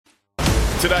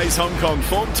Today's Hong Kong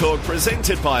Form Talk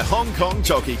presented by Hong Kong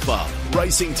Jockey Club.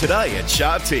 Racing today at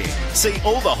Sha Tin. See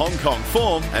all the Hong Kong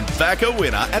form and back a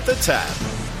winner at the tab.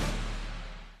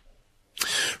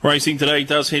 Racing today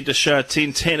does head to Sha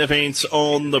Tin. 10 events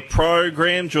on the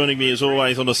program. Joining me as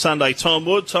always on a Sunday, Tom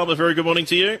Wood. Tom, a very good morning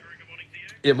to you.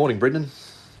 Yeah, morning, Brendan.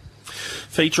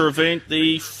 Feature event,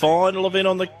 the final event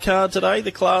on the card today,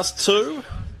 the Class 2.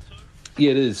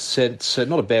 Yeah, it is. It's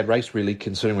not a bad race, really,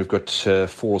 considering we've got 4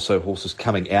 or so horses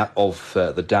coming out of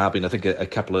the Derby, and I think a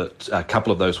couple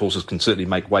of those horses can certainly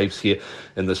make waves here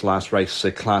in this last race.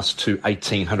 Class 2,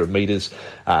 1,800 metres.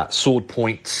 Sword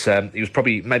Point, he was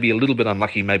probably maybe a little bit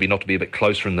unlucky, maybe not to be a bit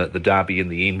closer in the Derby in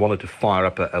the end. Wanted to fire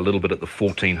up a little bit at the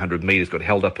 1,400 metres, got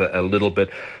held up a little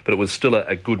bit, but it was still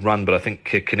a good run. But I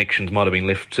think Connections might have been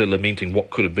left lamenting what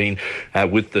could have been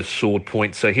with the Sword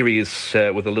Point. So here he is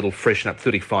with a little freshen up,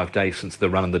 35 days since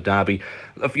the run in the Derby.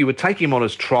 If you would take him on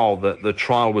his trial, the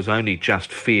trial was only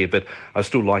just fair, but I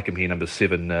still like him here, number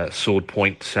 7, Sword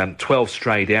Point. 12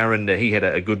 straight Aaron, he had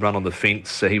a good run on the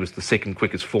fence. He was the second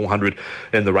quickest 400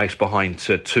 in the race behind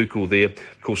Tuchel there.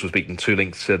 Of course, was beaten 2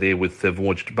 lengths there with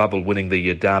Voyaged Bubble winning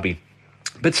the Derby.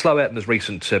 A bit slow out in his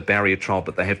recent barrier trial,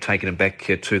 but they have taken him back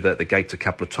to the gates a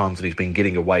couple of times, and he's been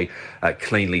getting away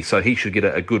cleanly. So he should get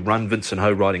a good run. Vincent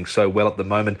Ho riding so well at the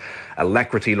moment.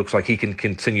 Alacrity looks like he can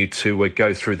continue to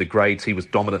go through the grades. He was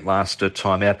dominant last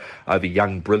time out over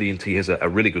Young Brilliant. He has a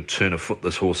really good turn of foot,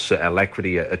 this horse,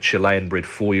 Alacrity, a Chilean-bred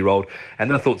 4-year-old.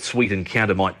 And then I thought Sweet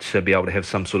Encounter might be able to have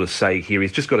some sort of say here.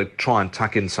 He's just got to try and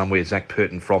tuck in somewhere. Zach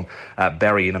Purton from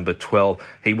barrier number 12.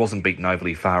 He wasn't beaten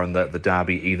overly far in the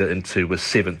Derby either, into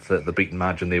 7th. The beaten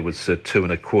margin there was 2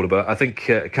 1/4. But I think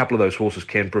a couple of those horses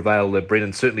can prevail.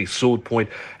 Brendan, certainly Sword Point,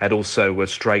 and also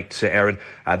Straight Aaron.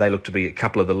 They look to be a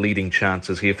couple of the leading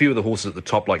chances here. A few of the horses at the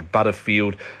top, like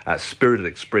Butterfield, Spirited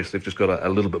Express, they've just got a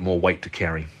little bit more weight to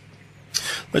carry.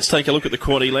 Let's take a look at the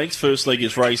quaddy legs. First leg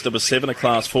is race number 7, a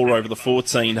Class 4 over the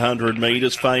 1,400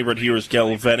 metres. Favourite here is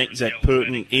Galvanic. Zach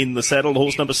Purton in the saddle,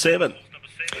 horse number 7.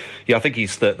 Yeah, I think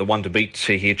he's the one to beat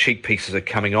here. Cheek pieces are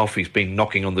coming off. He's been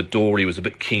knocking on the door. He was a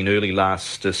bit keen early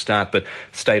last start, but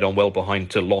stayed on well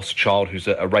behind Lost Child, who's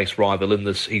a race rival in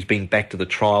this. He's been back to the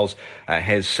trials,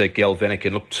 has Galvanic,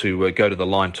 and looked to go to the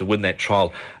line to win that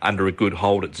trial under a good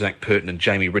hold at Zach Purton and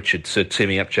Jamie Richards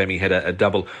teaming up. Jamie had a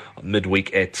double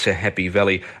midweek at Happy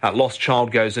Valley. Lost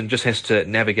Child goes in, just has to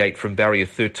navigate from barrier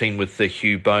 13 with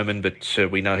Hugh Bowman, but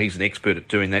we know he's an expert at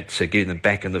doing that, getting them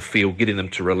back in the field, getting them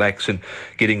to relax and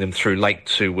getting them through late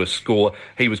to score.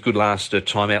 He was good last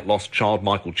time out. Lost Child,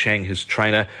 Michael Chang, his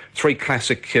trainer. 3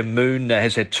 Classic Moon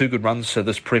has had 2 good runs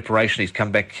this preparation. He's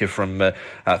come back from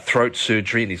throat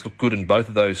surgery, and he's looked good in both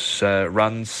of those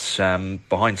runs.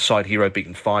 Behind Side Hero,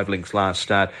 beaten 5 lengths last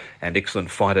start, and Excellent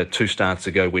Fighter 2 starts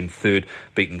ago, win 3rd,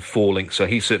 beaten 4 lengths. So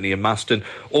he's certainly a must. And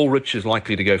All Rich is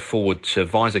likely to go forward.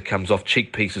 Visor comes off.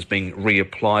 Cheek piece is being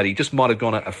reapplied. He just might have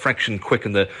gone a fraction quick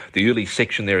in the early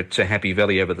section there at Happy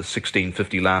Valley over the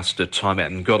 1650 last time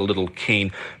out, and got a little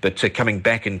keen, but coming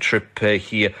back in trip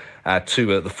here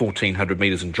to the 1,400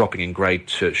 metres and dropping in grade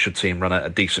should see him run a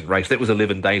decent race. That was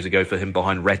 11 days ago for him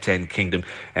behind Rattan Kingdom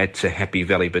at Happy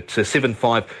Valley, but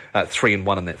 7-5,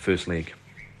 3-1 in that first leg.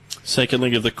 Second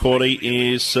leg of the quaddy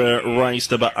is race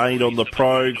number 8 on the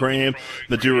program.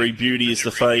 Maduri Beauty is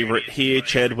the favourite here.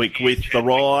 Chadwick with the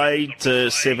ride.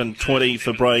 7.20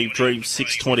 for Brave Dreams.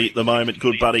 6.20 at the moment.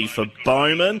 Good buddy for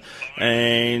Bowman.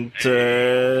 And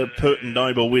Purton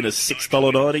Noble winner,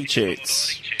 $6.90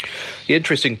 chance. Yeah,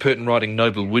 interesting. Purton riding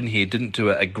Noble Win here didn't do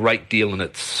a great deal in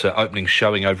its opening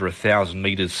showing over 1,000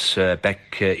 metres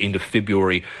back end of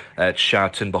February at Sha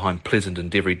Tin behind Pleasant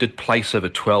Endeavour. He did place over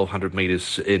 1,200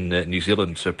 metres in New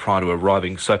Zealand prior to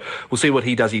arriving. So we'll see what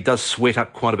he does. He does sweat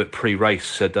up quite a bit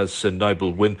pre-race, does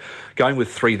Noble Win. Going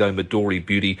with 3, though, Midori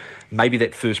Beauty. Maybe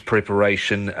that first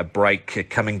preparation, a break,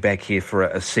 coming back here for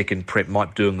a second prep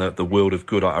might do him the world of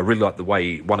good. I really like the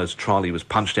way he won his trial. He was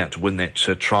punched out to win that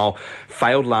trial.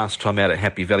 Failed last time out at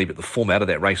Happy Valley, but the form out of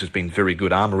that race has been very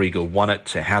good. Armour Eagle won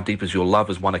it. How Deep Is Your Love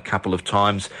has won a couple of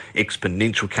times.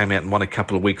 Exponential came out and won a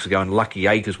couple of weeks ago, and Lucky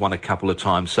 8 has won a couple of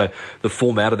times. So the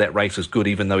form out of that race is good,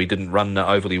 even though he didn't run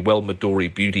overly well.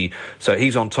 Midori Beauty. So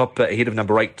he's on top ahead of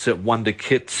number 8, Wonder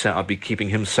Kit. I'd be keeping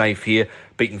him safe here.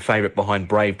 beaten favourite behind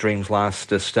Brave Dreams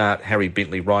last start. Harry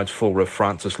Bentley rides for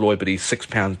Francis Lloyd, but he's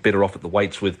 £6 better off at the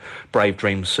weights with Brave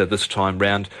Dreams this time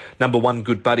round. Number 1,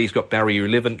 Good Buddy, he's got barrier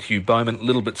 11. Hugh Bowman, a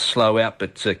little bit slow out,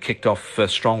 but kicked off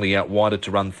strongly out wider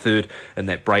to run third in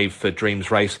that Brave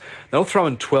Dreams race. They'll throw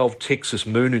in 12, Texas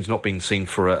Moon, who's not been seen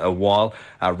for a while.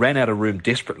 Ran out of room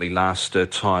desperately last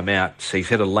time out. He's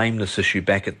had a lameness issue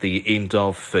back at the end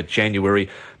of January,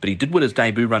 but he did win his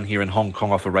debut run here in Hong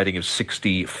Kong off a rating of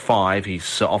 65.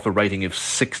 He's off a rating of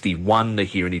 61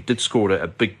 here, and he did score at a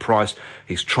big price.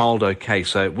 He's trialled okay,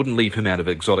 so it wouldn't leave him out of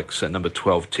exotics at number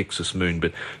 12, Texas Moon,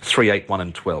 but 3, 8, 1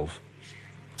 and 12.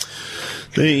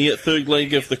 The third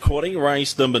leg of the quaddie,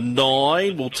 race number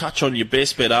 9. We'll touch on your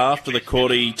best bet after the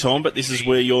quaddie, Tom, but this is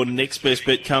where your next best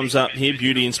bet comes up here.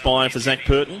 Beauty Inspire for Zach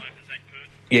Purton.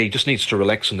 Yeah, he just needs to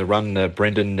relax in the run,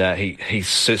 Brendan. He's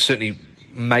certainly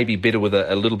maybe better with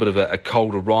a little bit of a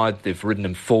colder ride. They've ridden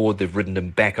him forward, they've ridden him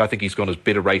back. I think he's gone his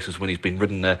better races when he's been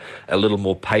ridden a little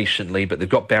more patiently, but they've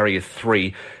got barrier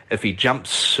 3. If he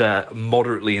jumps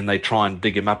moderately and they try and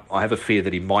dig him up, I have a fear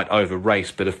that he might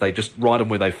over-race, but if they just ride him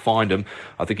where they find him,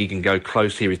 I think he can go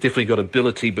close here. He's definitely got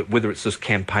ability, but whether it's this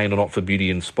campaign or not for Beauty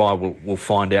Inspire, we'll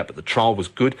find out. But the trial was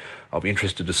good. I'll be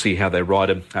interested to see how they ride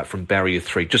him from barrier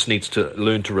 3. Just needs to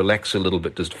learn to relax a little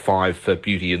bit. Just 5 for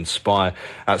Beauty Inspire.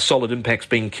 Solid Impact's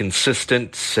been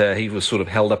consistent. He was sort of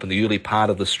held up in the early part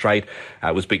of the straight.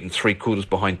 Was beaten 3/4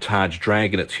 behind Taj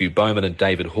Dragon. It's Hugh Bowman and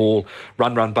David Hall.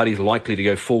 Run Buddy's likely to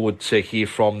go forward here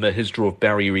from his draw of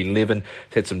barrier 11.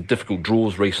 He's had some difficult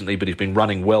draws recently, but he's been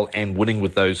running well and winning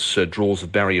with those draws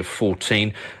of barrier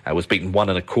 14. Was beaten 1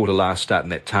 1/4 last start in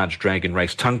that Taj Dragon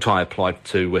race. Tongue tie applied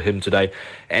to him today.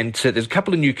 And there's a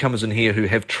couple of newcomers in here who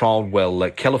have trialled well.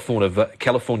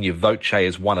 California Voce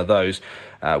is one of those.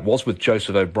 Was with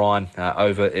Joseph O'Brien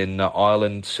over in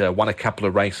Ireland, won a couple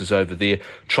of races over there.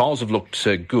 Trials have looked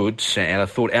good, and I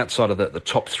thought outside of the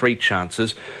top 3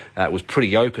 chances, it was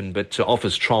pretty open, but off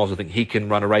his trials, I think he can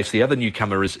run a race. The other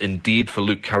newcomer is Indeed for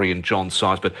Luke Curry and John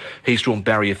Size, but he's drawn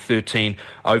barrier 13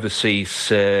 overseas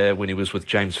when he was with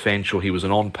James Fanshawe. He was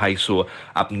an on-pace or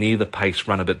up near the pace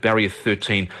runner, but barrier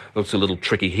 13 looks a little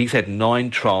tricky. He's had 9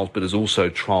 trials, but has also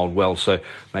trialled well, so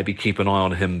maybe keep an eye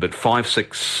on him. But 5,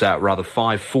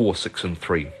 4, 6 and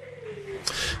 3.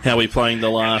 How are we playing the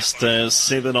last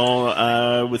 7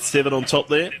 on with 7 on top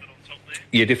there?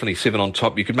 Yeah, definitely 7 on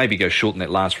top. You could maybe go short in that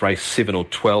last race, 7 or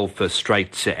 12 for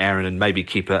straight Aaron, and maybe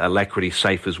keep Alacrity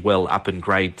safe as well, up in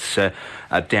grades,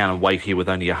 down in weight here with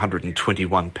only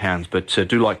 £121. But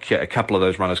do like a couple of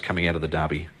those runners coming out of the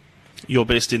Derby. Your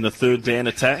best in the third, Dan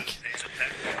Attack?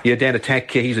 Yeah, Dan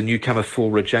Attack, he's a newcomer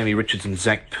for Jamie Richards and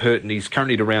Zach Purton. He's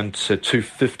currently at around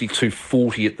 250,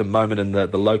 240 at the moment in the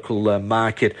local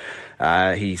market.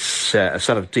 He's a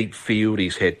son of Deep Field.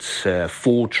 He's had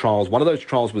 4 trials. One of those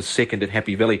trials was second at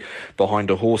Happy Valley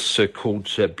behind a horse called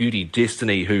Beauty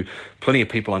Destiny, who plenty of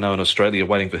people I know in Australia are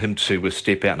waiting for him to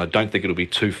step out, and I don't think it'll be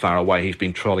too far away. He's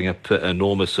been trialling up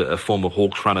enormous, a former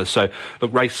Hawks runner. So,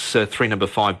 look, race 3, number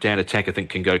 5, Dan Attack, I think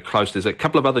can go close. There's a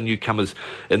couple of other newcomers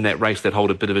in that race that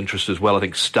hold a bit of interest as well. I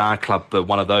think Star Club,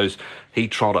 one of those, he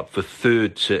trialled up for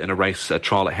third in a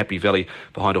trial at Happy Valley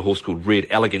behind a horse called Red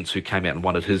Elegance, who came out and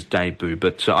won at his debut.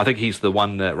 But I think he's the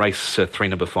one, race 3,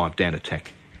 number 5, Dan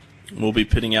Attack. We'll be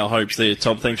pinning our hopes there,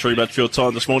 Tom. Thanks very much for your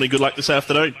time this morning. Good luck this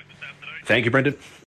afternoon. Thank you, Brendan.